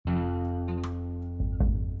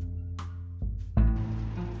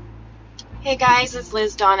Hey guys, it's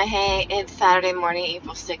Liz Donahue. It's Saturday morning,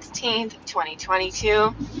 April 16th,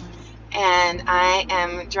 2022, and I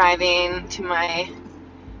am driving to my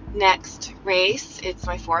next race. It's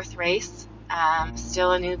my fourth race.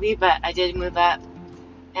 Still a newbie, but I did move up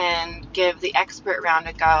and give the expert round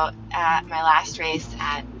a go at my last race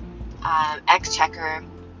at Exchequer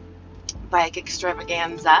Bike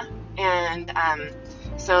Extravaganza. And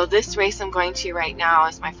so this race I'm going to right now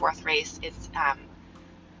is my fourth race. It's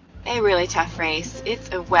a really tough race.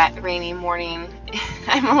 It's a wet, rainy morning.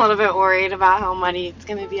 I'm a little bit worried about how muddy it's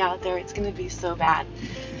going to be out there. It's going to be so bad.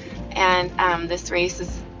 And this race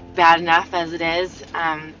is bad enough as it is.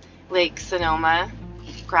 Lake Sonoma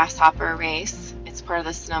Grasshopper Race. It's part of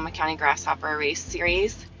the Sonoma County Grasshopper Race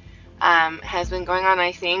series. Has been going on,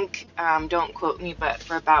 I think, don't quote me, but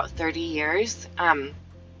for about 30 years. And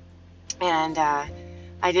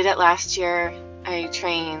I did it last year. I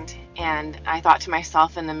trained, and I thought to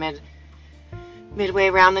myself in the midway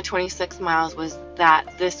around the 26 miles was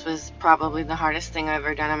that this was probably the hardest thing I've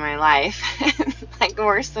ever done in my life, like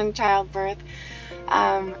worse than childbirth,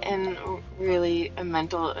 and really a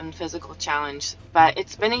mental and physical challenge. But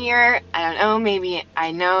it's been a year. I don't know, maybe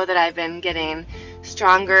I know that I've been getting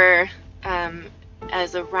stronger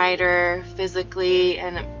as a rider, physically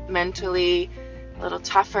and mentally, a little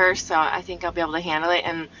tougher, so I think I'll be able to handle it.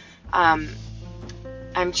 And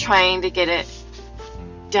I'm trying to get it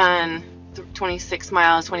done 26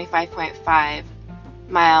 miles, 25.5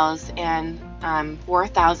 miles, and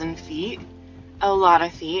 4,000 feet, a lot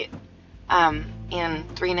of feet, in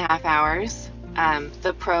 3.5 hours.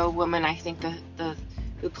 The pro woman, I think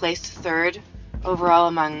who placed third overall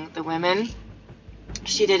among the women,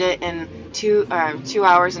 she did it in 2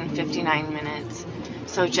 hours and 59 minutes.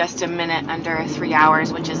 So just a minute under 3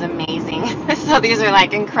 hours, which is amazing. So these are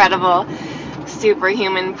like incredible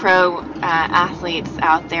superhuman pro athletes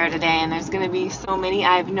out there today, and there's going to be so many.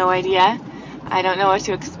 I have no idea. I don't know what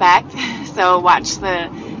to expect. So watch the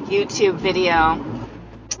YouTube video.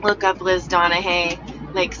 Look up Liz Donahue,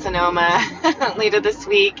 Lake Sonoma later this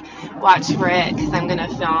week. Watch for it because I'm going to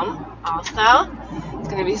film also. It's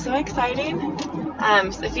going to be so exciting.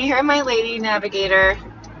 So if you hear my lady navigator,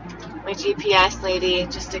 my GPS lady,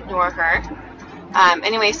 just ignore her.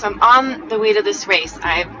 Anyway, so I'm on the way to this race.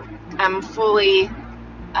 I'm fully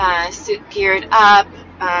suit geared up.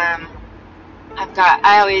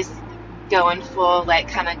 I always go in full like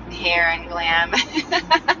kind of hair and glam.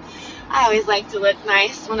 I always like to look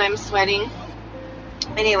nice when I'm sweating.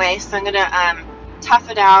 Anyway, so I'm gonna tough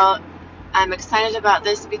it out. I'm excited about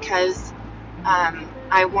this because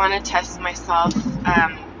I want to test myself,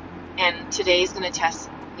 and today's gonna test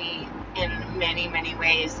me in many, many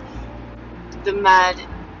ways. The mud,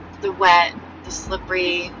 the wet, the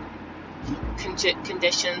slippery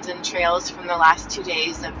conditions and trails from the last 2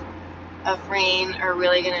 days of rain are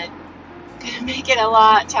really gonna make it a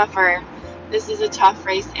lot tougher. This is a tough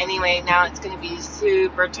race anyway. Now it's gonna be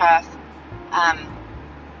super tough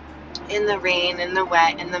in the rain, in the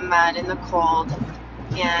wet, in the mud, in the cold.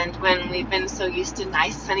 And when we've been so used to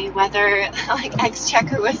nice sunny weather, like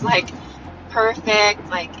Exchequer was like perfect,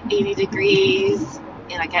 like 80 degrees,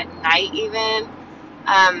 and like at night even.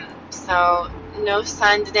 So no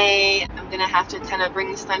sun today. I'm gonna have to kind of bring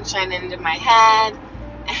the sunshine into my head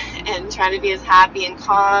and try to be as happy and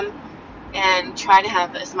calm and try to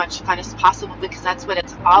have as much fun as possible, because that's what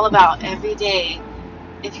it's all about every day.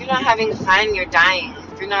 If you're not having fun, you're dying.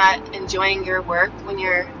 If you're not enjoying your work when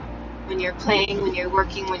you're playing, when you're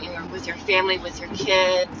working, when you're with your family, with your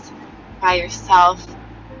kids, by yourself,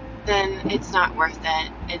 then it's not worth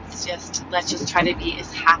it. It's just, let's just try to be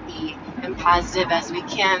as happy and positive as we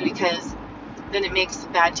can, because then it makes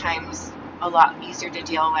bad times a lot easier to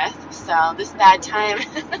deal with. So this bad time,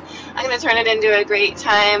 I'm going to turn it into a great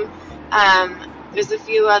time. There's a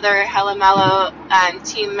few other Hella Mellow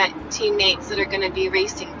teammates that are going to be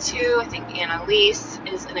racing too. I think Annalise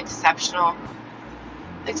is an exceptional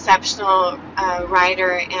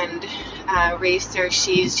rider and racer.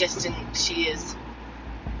 She is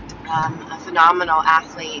a phenomenal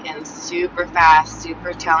athlete and super fast,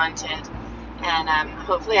 super talented. And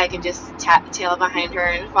hopefully I can just tail behind her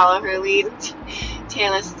and follow her lead,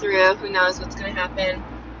 tail us through. Who knows what's going to happen?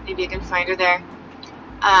 Maybe I can find her there.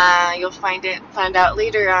 You'll find out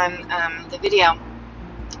later on the video.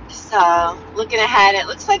 So looking ahead, it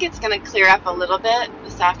looks like it's going to clear up a little bit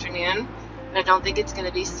this afternoon, but I don't think it's going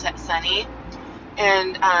to be sunny.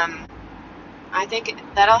 And I think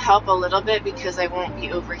that'll help a little bit because I won't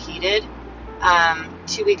be overheated.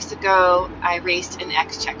 2 weeks ago, I raced in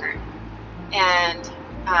Exchequer, and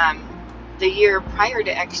the year prior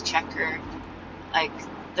to Exchequer, like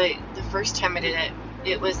the first time I did it,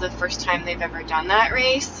 it was the first time they've ever done that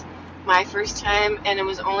race. My first time, and it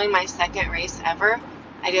was only my second race ever.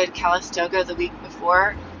 I did Calistoga the week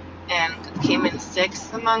before and came in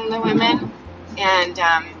 6th among the women. And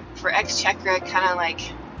for Exchequer, kind of like,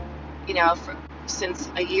 since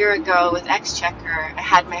a year ago with Exchequer, I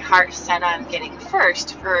had my heart set on getting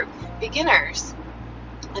first for beginners.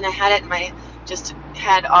 And I had it in my just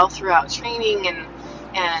head all throughout training,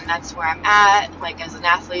 and that's where I'm at, like as an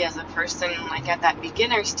athlete, as a person, like at that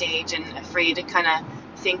beginner stage, and afraid to kind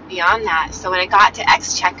of think beyond that. So when I got to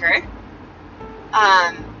Exchequer,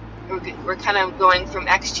 we're kind of going from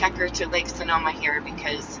Exchequer to Lake Sonoma here,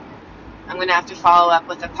 because I'm going to have to follow up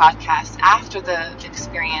with a podcast after the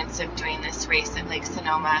experience of doing this race at Lake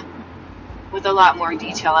Sonoma with a lot more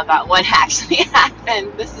detail about what actually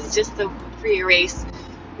happened. This is just the pre-race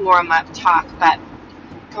warm-up talk, but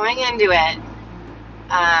going into it,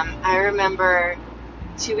 I remember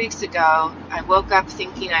 2 weeks ago, I woke up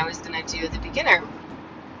thinking I was going to do the beginner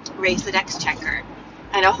race at Exchequer.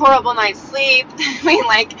 I had a horrible night's sleep.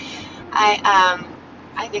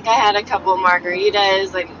 I think I had a couple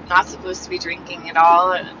margaritas. I'm not supposed to be drinking at all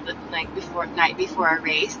the night before a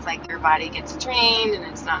race. Like, your body gets drained and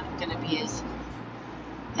it's not going to be as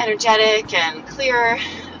energetic and clear.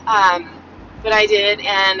 But I did,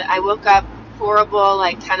 and I woke up horrible,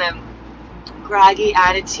 like kind of groggy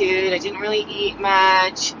attitude. I didn't really eat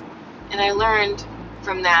much. And I learned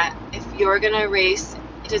from that, if you're going to race,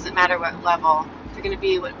 it doesn't matter what level. If you're going to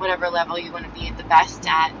be whatever level you want to be the best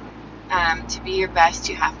at, to be your best,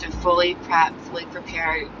 you have to fully prep, fully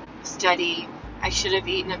prepare, study. I should have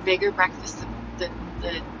eaten a bigger breakfast, the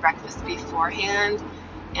breakfast beforehand,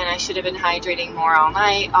 and I should have been hydrating more all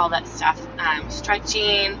night, all that stuff,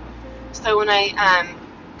 stretching. So when I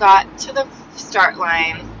got to the start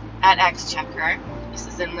line at Exchequer, this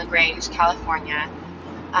is in LaGrange, California,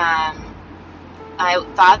 I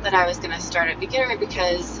thought that I was going to start at beginner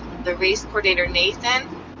because the race coordinator, Nathan,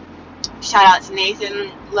 shout out to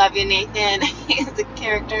Nathan, love you Nathan, he's a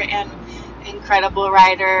character and incredible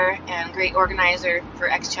rider and great organizer for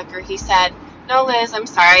Exchequer. He said, no Liz, I'm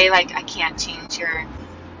sorry, like I can't change your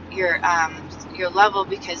level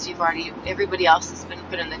because everybody else has been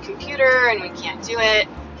put in the computer and we can't do it.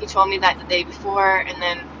 He told me that the day before, and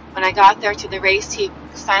then when I got there to the race, he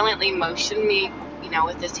silently motioned me,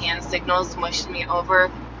 with his hand signals, motioned me over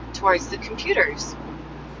towards the computers.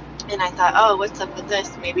 And I thought, oh, what's up with this?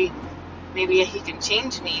 Maybe he can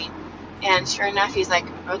change me. And sure enough, he's like,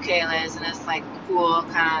 okay, Liz, in this like cool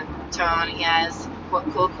kind of tone he has,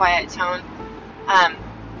 cool, quiet tone.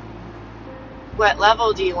 What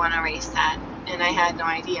level do you want to race at? And I had no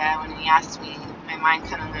idea. When he asked me, my mind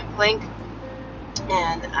kind of went blank.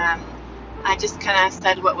 And I just kind of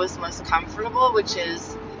said what was most comfortable, which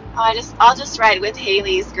is, I'll just ride with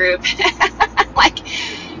Haley's group. Like,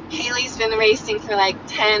 Haley's been racing for like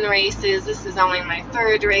 10 races. This is only my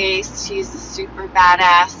 3rd race. She's a super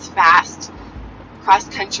badass, fast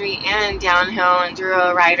cross-country and downhill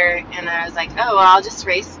enduro rider. And I was like, oh, well, I'll just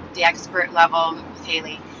race the expert level with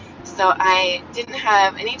Haley. So I didn't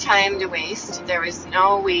have any time to waste. There was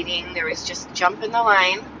no waiting. There was just jump in the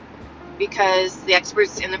line, because the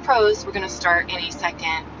experts and the pros were going to start any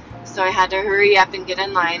second. So I had to hurry up and get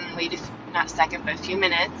in line and wait a few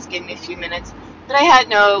minutes. Give me a few minutes. But I had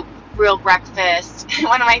no real breakfast.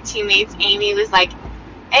 One of my teammates, Amy, was like,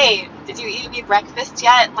 hey, did you eat any breakfast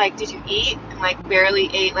yet? Like, did you eat? And like barely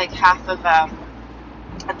ate like half of a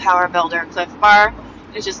Power Builder Cliff Bar.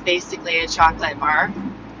 It was just basically a chocolate bar.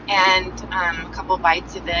 And a couple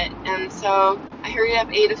bites of it. And so I hurried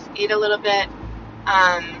up, ate a little bit,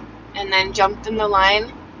 and then jumped in the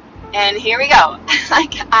line. And here we go.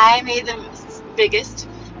 Like, I made the biggest,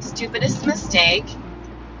 stupidest mistake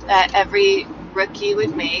that every rookie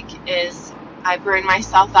would make, is I burned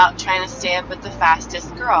myself out trying to stay up with the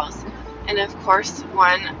fastest girls. And of course,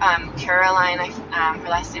 Caroline, her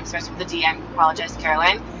last name starts with a D, I apologize,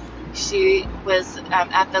 Caroline. She was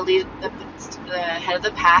at the lead, the head of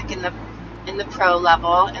the pack in the pro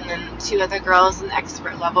level, and then 2 other girls in the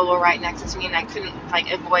expert level were right next to me, and I couldn't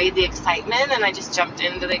avoid the excitement, and I just jumped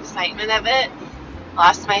into the excitement of it,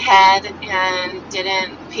 lost my head, and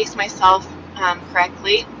didn't pace myself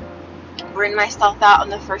correctly, burned myself out on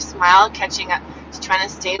the first mile, catching up, just trying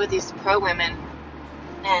to stay with these pro women.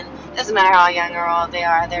 And it doesn't matter how young or old they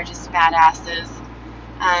are, they're just badasses.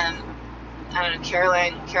 I don't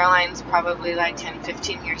know, Caroline's probably like 10,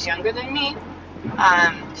 15 years younger than me,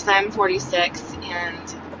 because I'm 46,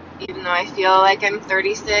 and even though I feel like I'm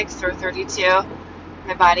 36 or 32,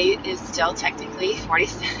 my body is still technically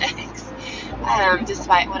 46,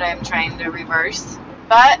 despite what I'm trying to reverse.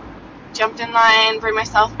 But jumped in line, burned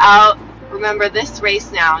myself out, remember this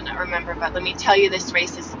race now, not remember, but let me tell you, this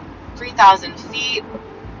race is 3,000 feet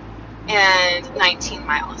and 19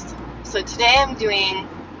 miles. So today I'm doing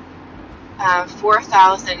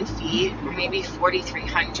 4,000 feet, or maybe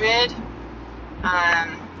 4,300. I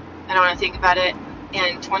don't want to think about it,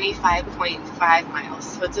 and 25.5 miles.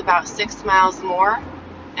 So it's about 6 miles more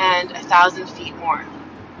and 1,000 feet more.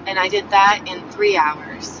 And I did that in 3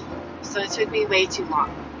 hours. So it took me way too long.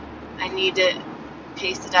 I need to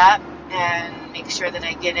pace it up and make sure that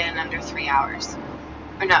I get in under 3 hours.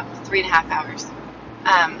 Or no, 3.5 hours.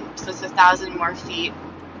 So it's 1,000 more feet.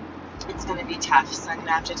 It's going to be tough, so I'm going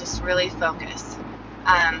to have to just really focus.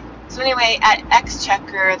 So anyway, at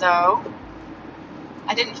Exchequer, though,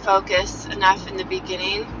 I didn't focus enough in the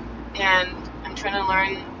beginning, and I'm trying to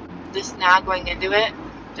learn this now going into it.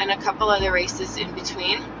 Done a couple other races in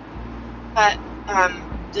between, but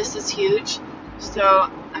this is huge, so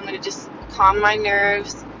I'm going to just calm my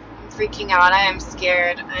nerves. I'm freaking out. I am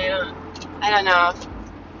scared. I don't know if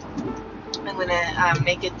I'm going to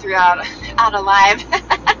make it through out alive.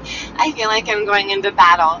 I feel like I'm going into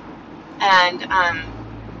battle. And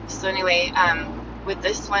so anyway, with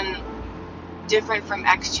this one, different from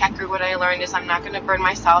Exchequer, what I learned is I'm not going to burn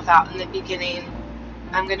myself out in the beginning.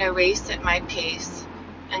 I'm going to race at my pace.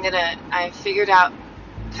 I figured out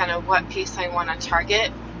kind of what pace I want to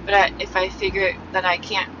target, but if I figure that I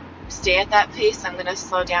can't stay at that pace, I'm going to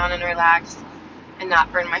slow down and relax and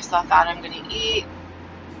not burn myself out. I'm going to eat.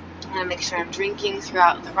 I'm going to make sure I'm drinking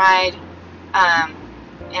throughout the ride,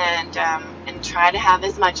 and try to have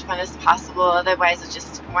as much fun as possible. Otherwise, it's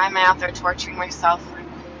just, why am I out there torturing myself?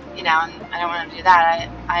 And I don't want to do that.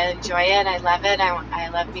 I enjoy it. I love it. I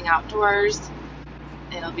love being outdoors.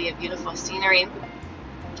 It'll be a beautiful scenery,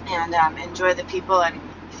 and enjoy the people and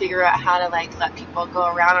figure out how to let people go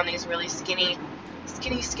around on these really skinny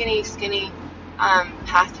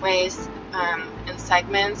pathways and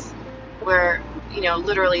segments where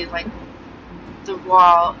literally the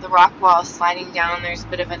rock wall is sliding down. There's a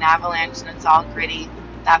bit of an avalanche and it's all gritty.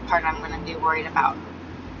 That part I'm going to be worried about.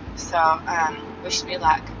 So wish me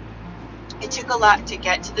luck. It took a lot to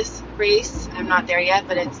get to this race. I'm not there yet,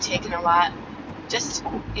 but it's taken a lot. Just,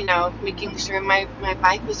 making sure my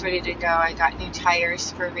bike was ready to go. I got new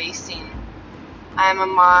tires for racing. I'm a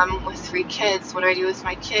mom with 3 kids. What do I do with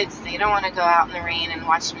my kids? They don't want to go out in the rain and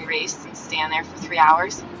watch me race and stand there for 3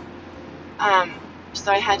 hours.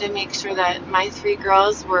 So I had to make sure that my 3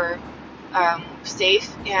 girls were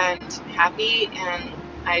safe and happy, and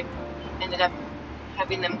I ended up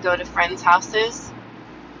having them go to friends' houses.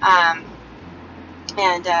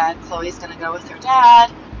 And Chloe's going to go with her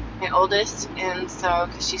dad, my oldest, and so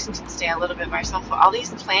because she can stay a little bit by herself. All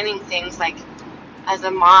these planning things, as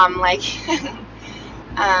a mom,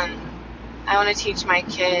 I want to teach my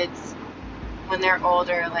kids when they're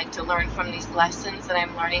older, to learn from these lessons that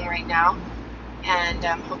I'm learning right now, and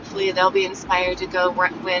hopefully they'll be inspired to go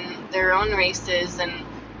win their own races and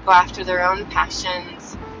go after their own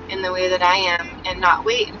passions in the way that I am, and not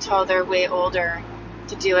wait until they're way older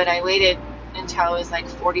to do it. I waited until I was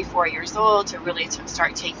 44 years old to really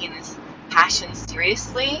start taking this passion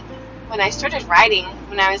seriously. When I started riding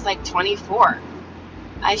when I was 24,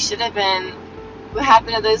 I should have been. What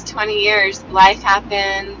happened to those 20 years? Life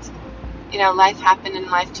happened, and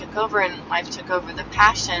life took over, and life took over the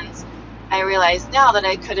passions. I realize now that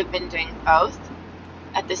I could have been doing both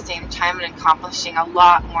at the same time and accomplishing a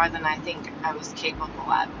lot more than I think I was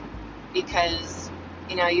capable of, because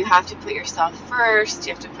you have to put yourself first.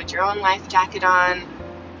 You have to put your own life jacket on.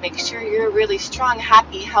 Make sure you're really strong,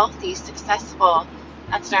 happy, healthy, successful.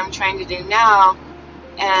 That's what I'm trying to do now.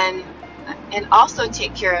 And also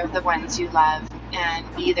take care of the ones you love and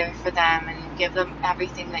be there for them and give them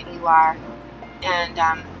everything that you are. And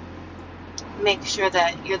make sure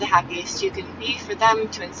that you're the happiest you can be for them,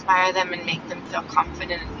 to inspire them and make them feel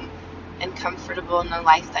confident and comfortable in the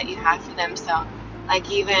life that you have for them. So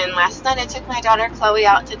even last night, I took my daughter Chloe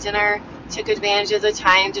out to dinner, took advantage of the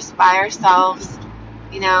time just by ourselves,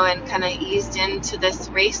 and kind of eased into this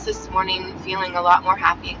race this morning, feeling a lot more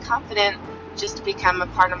happy and confident, just to become a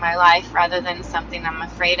part of my life rather than something I'm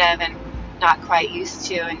afraid of and not quite used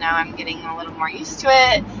to. And now I'm getting a little more used to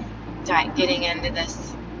it, getting into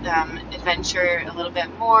this adventure a little bit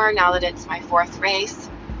more now that it's my 4th race.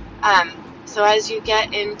 So as you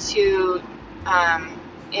get into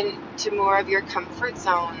more of your comfort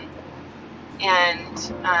zone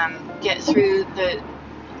and get through the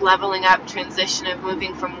leveling up transition of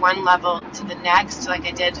moving from one level to the next, like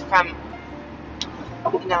I did from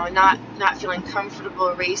not feeling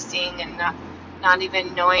comfortable racing and not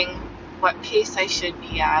even knowing what pace I should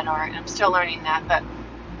be at, or I'm still learning that, but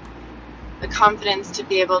the confidence to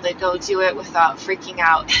be able to go do it without freaking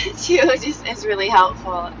out too just is really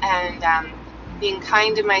helpful. And being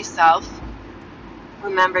kind to myself,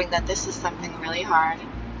 remembering that this is something really hard,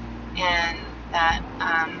 and that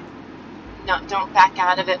no, don't back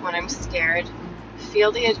out of it when I'm scared.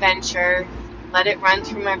 Feel the adventure, let it run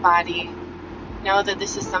through my body. Know that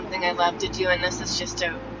this is something I love to do, and this is just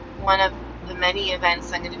one of the many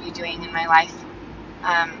events I'm going to be doing in my life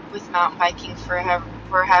with mountain biking for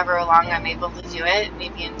however long I'm able to do it,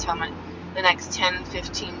 maybe until the next 10,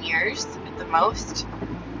 15 years at the most.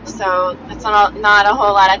 So that's not a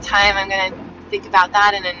whole lot of time. I'm going to think about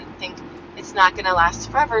that and then think it's not going to last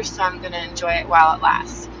forever, so I'm going to enjoy it while it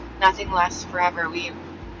lasts. Nothing lasts forever.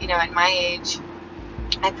 At my age,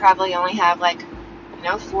 I probably only have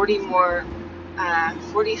 40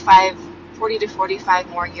 to 45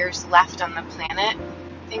 more years left on the planet.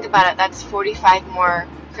 Think about it. That's 45 more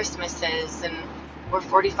Christmases or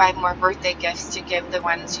 45 more birthday gifts to give the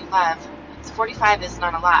ones you love. 45 is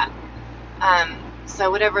not a lot. So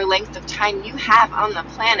whatever length of time you have on the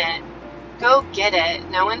planet, go get it.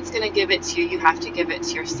 No one's going to give it to you. You have to give it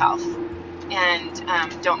to yourself.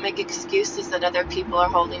 And don't make excuses that other people are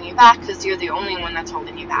holding you back, because you're the only one that's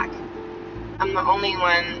holding you back. I'm the only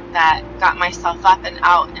one that got myself up and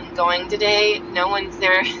out and going today. No one's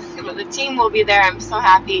there. The team will be there. I'm so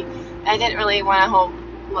happy. I didn't really want a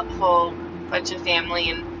whole bunch of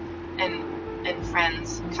family and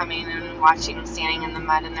friends coming and watching and standing in the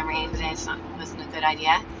mud and the rain today. It wasn't a good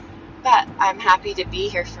idea. But I'm happy to be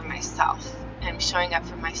here for myself. I'm showing up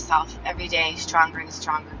for myself every day, stronger and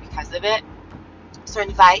stronger because of it. So I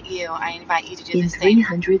invite you to do this thing. In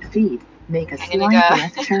 300 feet, make a slight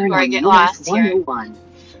left turn before I on get US lost 101.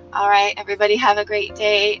 All right, everybody, have a great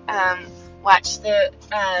day. Watch the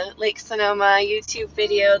Lake Sonoma YouTube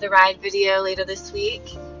video, the ride video later this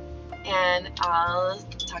week, and I'll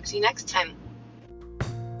talk to you next time.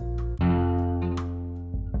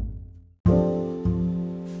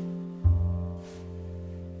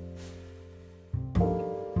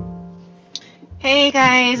 Hey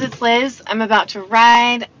guys, it's Liz. I'm about to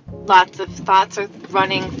ride. Lots of thoughts are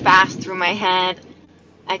running fast through my head.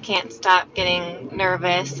 I can't stop getting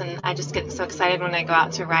nervous, and I just get so excited when I go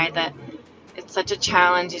out to ride that it's such a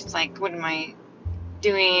challenge. It's like, what am I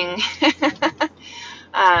doing?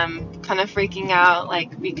 Kind of freaking out,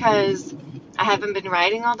 because I haven't been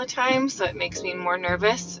riding all the time, so it makes me more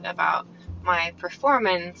nervous about my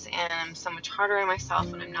performance, and I'm so much harder on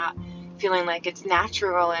myself when I'm not feeling like it's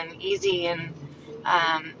natural and easy, and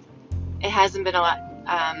it hasn't been a lot.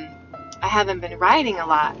 I haven't been riding a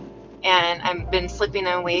lot, and I've been slipping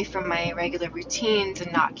away from my regular routines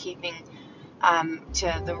and not keeping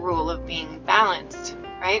to the rule of being balanced,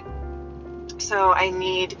 right? So I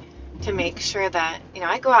need to make sure that,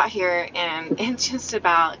 I go out here and it's just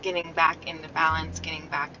about getting back into balance, getting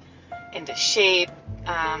back into shape,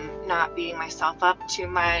 not beating myself up too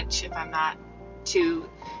much if I'm not too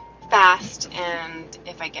fast, and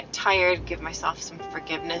if I get tired, give myself some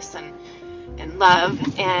forgiveness and love,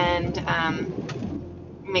 and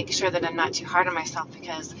make sure that I'm not too hard on myself,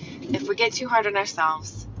 because if we get too hard on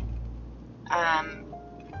ourselves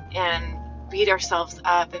and beat ourselves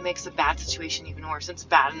up, it makes a bad situation even worse. It's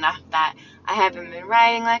bad enough that I haven't been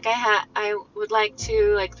riding like I would like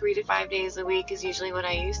to, 3 to 5 days a week is usually what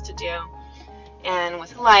I used to do. And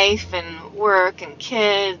with life and work and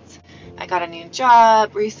kids, I got a new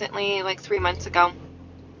job recently, 3 months ago,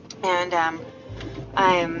 and I'm,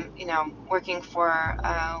 working for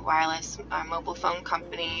a wireless mobile phone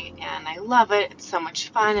company, and I love it. It's so much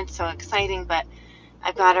fun. It's so exciting, but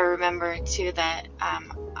I've got to remember too that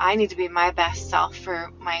I need to be my best self for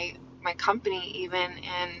my company, even,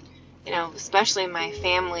 and especially my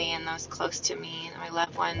family and those close to me and my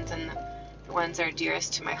loved ones and the ones that are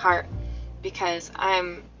dearest to my heart, because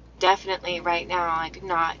I'm definitely right now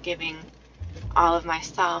not giving all of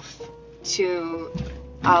myself to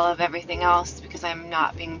all of everything else, because I'm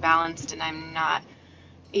not being balanced and I'm not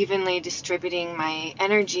evenly distributing my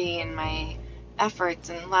energy and my efforts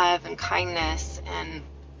and love and kindness and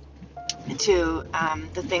to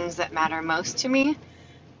the things that matter most to me,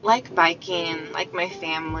 like biking, like my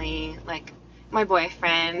family, like my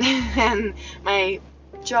boyfriend and my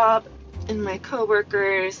job and my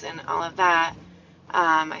coworkers and all of that.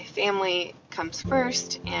 My family comes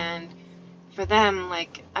first, and for them,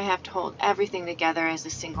 I have to hold everything together as a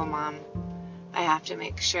single mom. I have to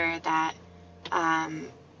make sure that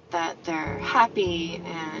that they're happy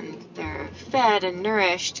and they're fed and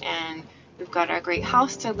nourished, and we've got our great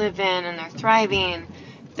house to live in, and they're thriving.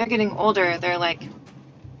 They're getting older. They're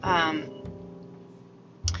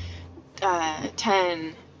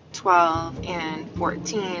 10, 12, and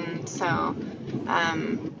 14. So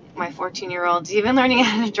my 14-year-old's even learning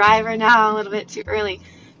how to drive right now, a little bit too early.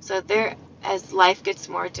 So as life gets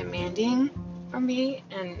more demanding for me,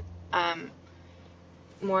 and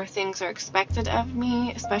more things are expected of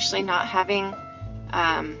me, especially not having,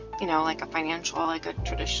 like a financial, like a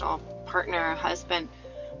traditional partner, husband.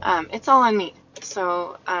 It's all on me.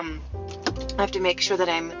 So I have to make sure that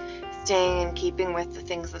I'm staying and keeping with the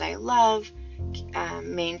things that I love,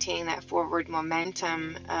 maintaining that forward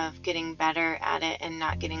momentum of getting better at it and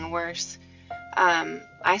not getting worse.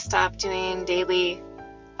 I stopped doing daily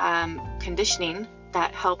conditioning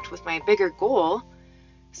that helped with my bigger goal,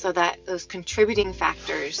 so that those contributing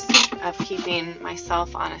factors of keeping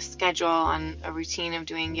myself on a schedule, on a routine of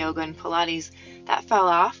doing yoga and Pilates, that fell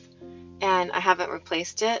off, and I haven't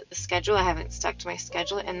replaced it. The schedule, I haven't stuck to my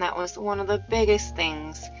schedule, and that was one of the biggest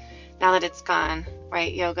things, now that it's gone,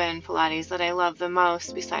 right? Yoga and Pilates that I love the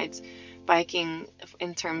most, besides biking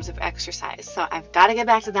in terms of exercise. So I've got to get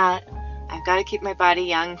back to that. I've got to keep my body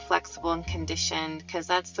young, flexible, and conditioned, because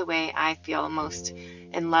that's the way I feel most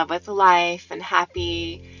in love with life and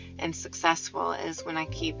happy and successful, is when I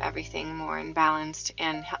keep everything more in balanced.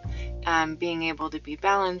 And being able to be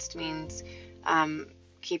balanced means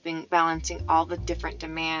balancing all the different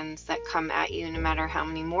demands that come at you. No matter how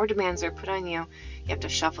many more demands are put on you, you have to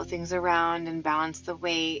shuffle things around and balance the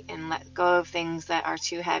weight and let go of things that are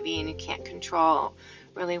too heavy and you can't control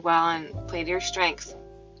really well, and play to your strengths.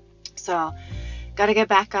 So got to get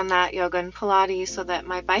back on that yoga and Pilates, so that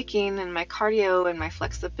my biking and my cardio and my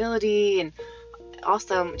flexibility, and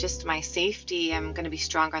also just my safety, I'm going to be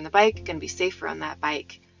stronger on the bike, going to be safer on that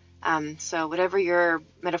bike. So whatever your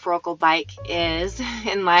metaphorical bike is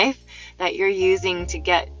in life that you're using to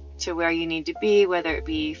get to where you need to be, whether it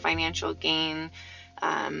be financial gain,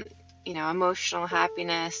 emotional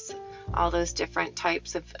happiness, all those different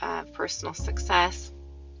types of personal success,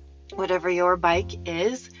 whatever your bike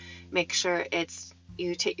is, make sure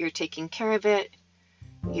you're taking care of it.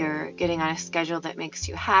 You're getting on a schedule that makes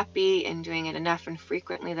you happy, and doing it enough and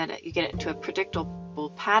frequently that you get it into a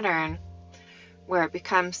predictable pattern where it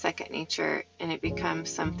becomes second nature, and it becomes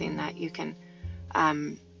something that you can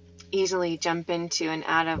easily jump into and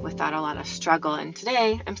out of without a lot of struggle. And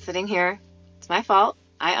today I'm sitting here. It's my fault.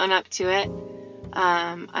 I own up to it.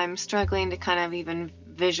 I'm struggling to kind of even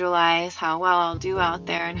visualize how well I'll do out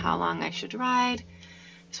there and how long I should ride,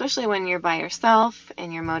 especially when you're by yourself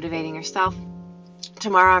and you're motivating yourself.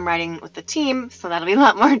 Tomorrow I'm riding with the team, so that'll be a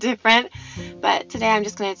lot more different. But today I'm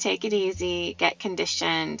just going to take it easy, get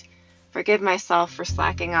conditioned, forgive myself for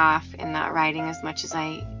slacking off and not riding as much as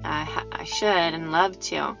I should and love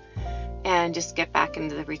to, and just get back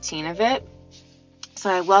into the routine of it. So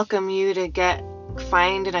I welcome you to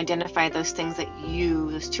find and identify those things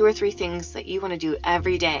those 2 or 3 things that you want to do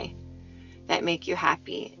every day that make you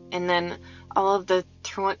happy. And then all of the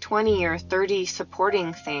 20 or 30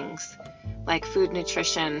 supporting things, like food,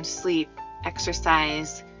 nutrition, sleep,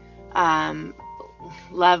 exercise,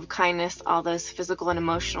 love, kindness, all those physical and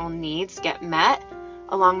emotional needs get met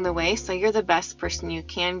along the way, so you're the best person you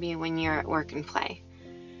can be when you're at work and play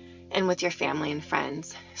and with your family and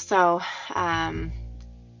friends. So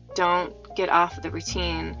don't get off the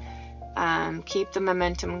routine. Keep the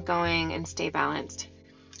momentum going and stay balanced.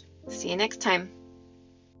 See you next time.